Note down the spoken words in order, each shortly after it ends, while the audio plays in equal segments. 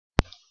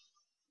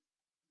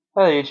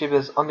Hello YouTube,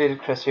 it's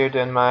UndatedCHRIS here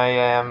doing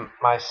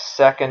my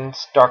second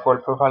Dark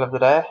World profile of the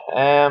day.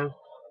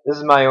 This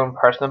is my own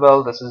personal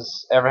build. This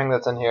is everything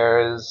that's in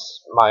here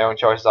is my own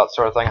choice, that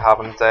sort of thing.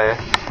 Haven't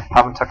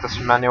took this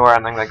from anywhere,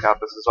 anything like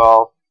that. This is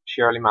all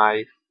purely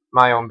my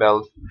own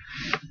build.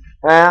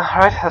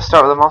 Right, let's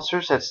start with the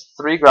monsters. It's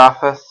 3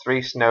 Grapha,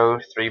 3 Snow,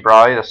 3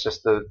 Brow. That's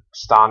just the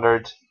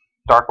standard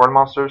Dark World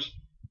monsters.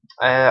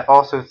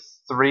 Also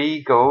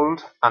 3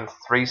 Gold and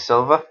 3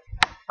 Silver.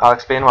 I'll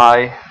explain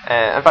why.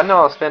 In fact, no,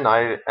 I'll explain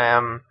now.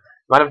 Amount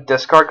of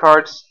discard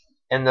cards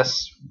in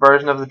this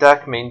version of the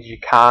deck means you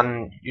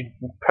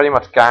pretty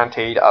much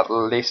guaranteed at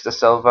least a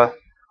silver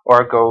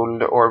or a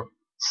gold or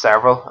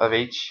several of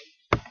each,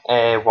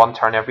 one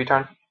turn every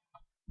turn.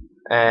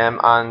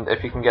 And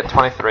if you can get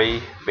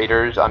 23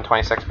 beaters and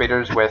 26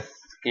 beaters with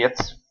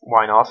gates,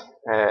 why not?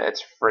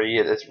 It's free.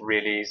 It is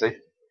really easy.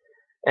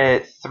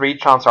 3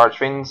 Trance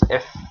Archfiends.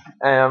 If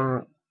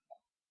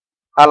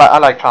I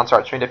like Trance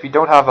Archfiend. If you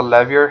don't have a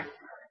Levier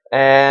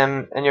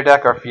in your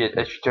deck, or if you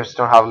just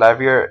don't have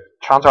Levier,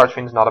 Trance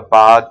Archfiend is not a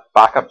bad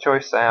backup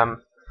choice.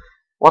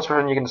 Once per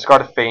turn, you can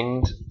discard a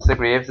Fiend to the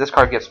grave. This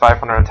card gets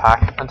 500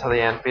 attack until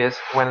the end phase.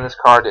 When this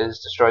card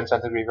is destroyed and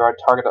sent to the graveyard,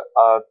 target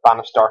a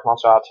banished dark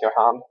monster add to your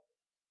hand.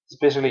 It's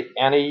basically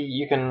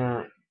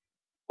anything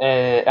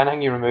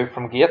you remove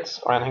from gates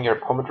or anything your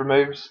opponent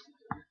removes,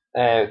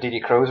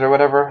 DD Crows or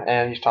whatever,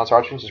 and use Trance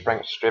Archfiend, just bring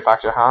it straight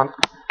back to your hand.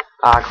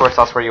 Of course,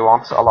 that's where you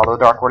want a lot of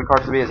the Dark World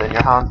cards to be, is in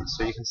your hand,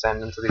 so you can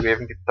send them to the grave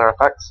and get their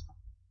effects.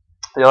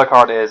 The other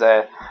card is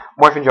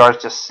Morphine Jar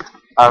is just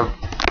a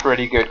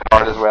pretty good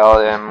card as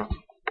well.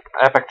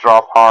 Epic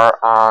draw power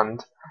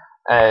and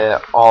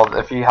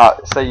if you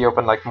say you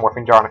open like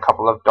Morphine Jar and a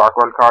couple of Dark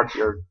World cards,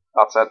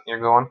 that's it, you're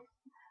going.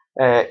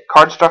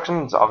 Card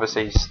destruction is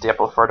obviously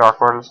staple for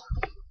Dark Worlds.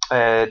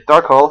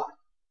 Dark Hole,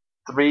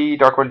 3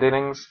 Dark World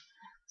dealings,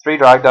 3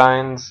 Drag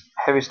Downs,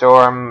 Heavy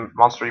Storm,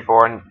 Monster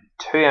Reborn,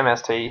 2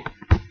 MST,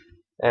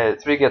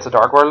 3 Gates of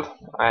Dark World,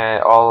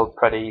 all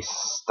pretty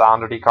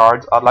standardy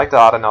cards. I'd like to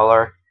add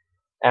another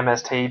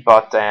MST,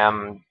 but I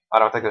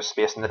don't think there's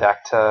space in the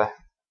deck to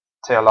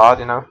allow it,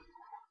 you know.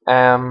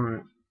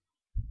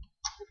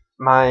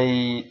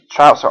 My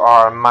traps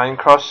are Mind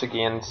Crush,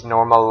 again, it's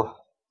normal.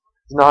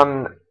 There's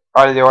nothing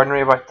out of the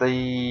ordinary about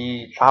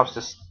the traps,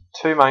 just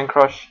 2 Mind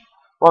Crush,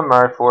 1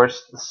 Mirror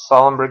Force, the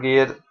Solemn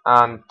Brigade,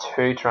 and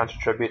 2 Torrential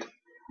Tribute.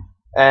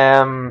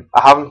 I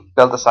haven't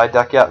built the side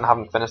deck yet and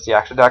haven't finished the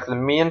extra deck. The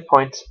main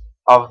point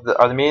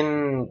the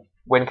main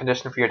win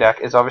condition for your deck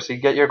is obviously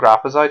get your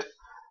Graphas out,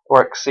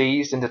 work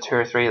seized into 2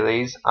 or 3 of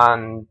these,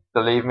 and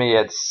believe me,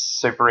 it's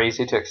super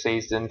easy to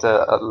exceed into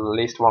at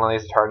least one of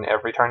these a turn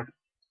every turn.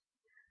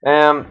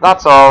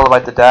 That's all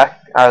about the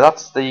deck.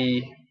 That's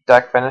the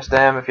deck finished.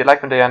 If you'd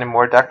like me to do any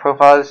more deck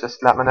profiles,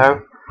 just let me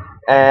know.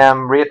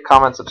 Rate,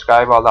 comment,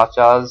 subscribe, all that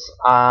jazz,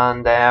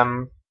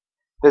 and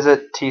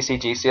visit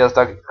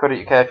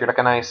tcgsales.co.uk if you're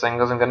looking at any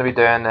singles. I'm going to be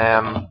doing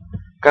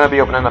going to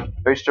be opening a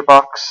booster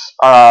box,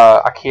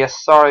 a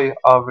case, sorry,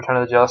 of Return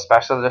of the Jedi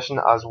Special Edition,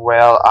 as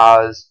well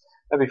as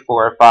maybe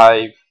 4 or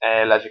 5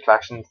 Legend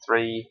Collection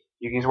 3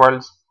 Yugi's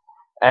Worlds.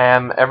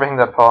 Everything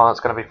that I put on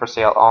is going to be for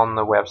sale on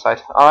the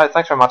website. Alright,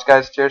 thanks very much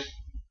guys, cheers.